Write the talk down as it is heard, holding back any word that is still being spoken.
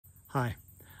Hi,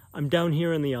 I'm down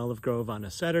here in the olive grove on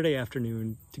a Saturday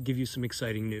afternoon to give you some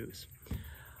exciting news.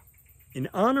 In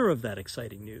honor of that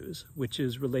exciting news, which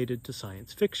is related to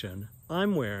science fiction,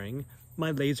 I'm wearing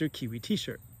my Laser Kiwi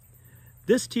t-shirt.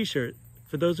 This t-shirt,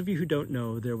 for those of you who don't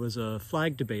know, there was a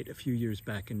flag debate a few years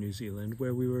back in New Zealand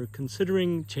where we were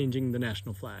considering changing the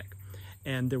national flag,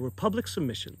 and there were public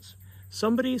submissions.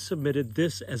 Somebody submitted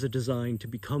this as a design to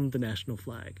become the national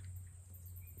flag.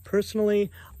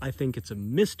 Personally, I think it's a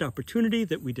missed opportunity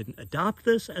that we didn't adopt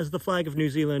this as the flag of New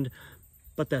Zealand,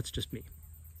 but that's just me.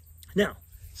 Now,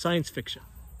 science fiction.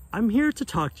 I'm here to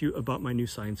talk to you about my new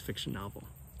science fiction novel.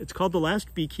 It's called The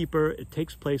Last Beekeeper. It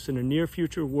takes place in a near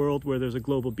future world where there's a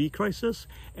global bee crisis,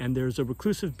 and there's a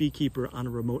reclusive beekeeper on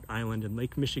a remote island in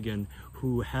Lake Michigan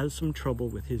who has some trouble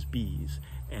with his bees,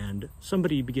 and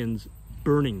somebody begins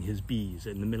burning his bees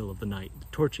in the middle of the night,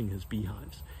 torching his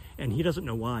beehives. And he doesn't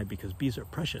know why, because bees are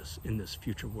precious in this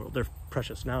future world. They're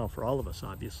precious now for all of us,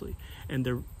 obviously. And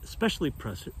they're especially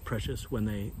precious when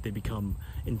they become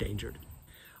endangered.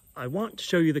 I want to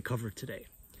show you the cover today.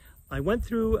 I went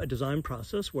through a design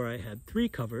process where I had 3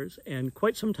 covers, and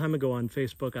quite some time ago on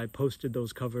Facebook, I posted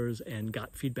those covers and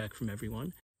got feedback from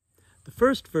everyone. The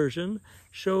first version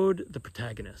showed the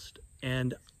protagonist,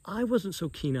 and I wasn't so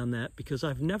keen on that because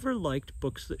I've never liked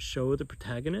books that show the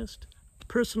protagonist.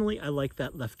 Personally, I like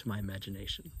that left to my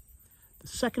imagination. The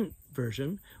second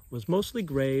version was mostly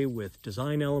gray with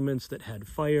design elements that had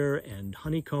fire and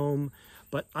honeycomb,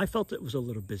 but I felt it was a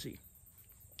little busy.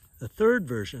 The third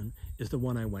version is the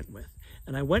one I went with,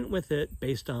 and I went with it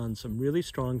based on some really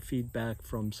strong feedback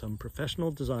from some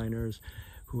professional designers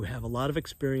who have a lot of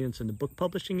experience in the book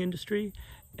publishing industry,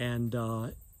 and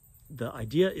the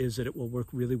idea is that it will work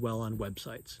really well on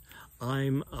websites.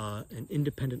 I'm an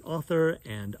independent author,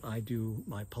 and I do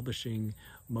my publishing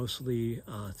mostly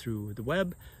through the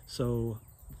web, so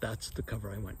that's the cover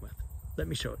I went with. Let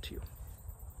me show it to you.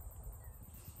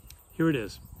 Here it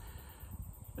is.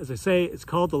 As I say, it's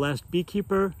called The Last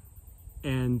Beekeeper,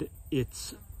 and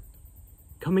it's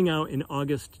coming out in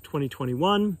August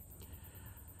 2021.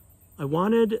 I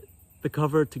wanted the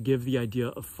cover to give the idea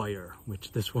of fire,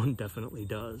 which this one definitely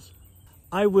does.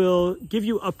 I will give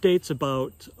you updates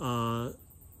about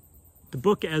the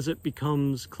book as it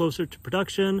becomes closer to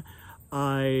production.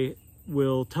 I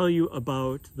will tell you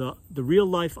about the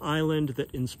real-life island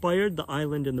that inspired the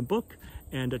island in the book,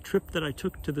 and a trip that I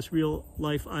took to this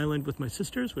real-life island with my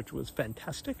sisters, which was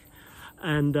fantastic.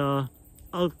 And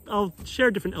I'll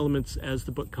share different elements as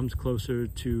the book comes closer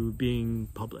to being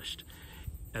published.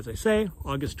 As I say,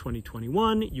 August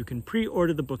 2021, you can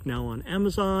pre-order the book now on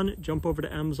Amazon. Jump over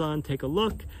to Amazon, take a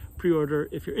look, pre-order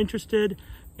if you're interested.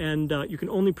 And you can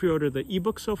only pre-order the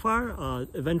ebook so far.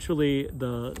 Eventually,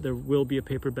 there will be a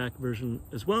paperback version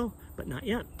as well, but not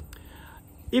yet.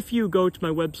 If you go to my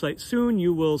website soon,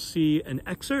 you will see an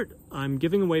excerpt. I'm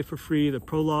giving away for free the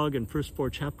prologue and first 4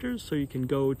 chapters, so you can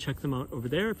go check them out over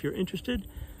there if you're interested.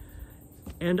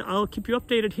 And I'll keep you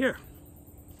updated here.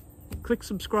 Click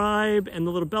subscribe and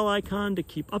the little bell icon to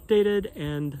keep updated,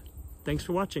 and thanks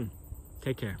for watching.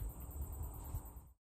 Take care.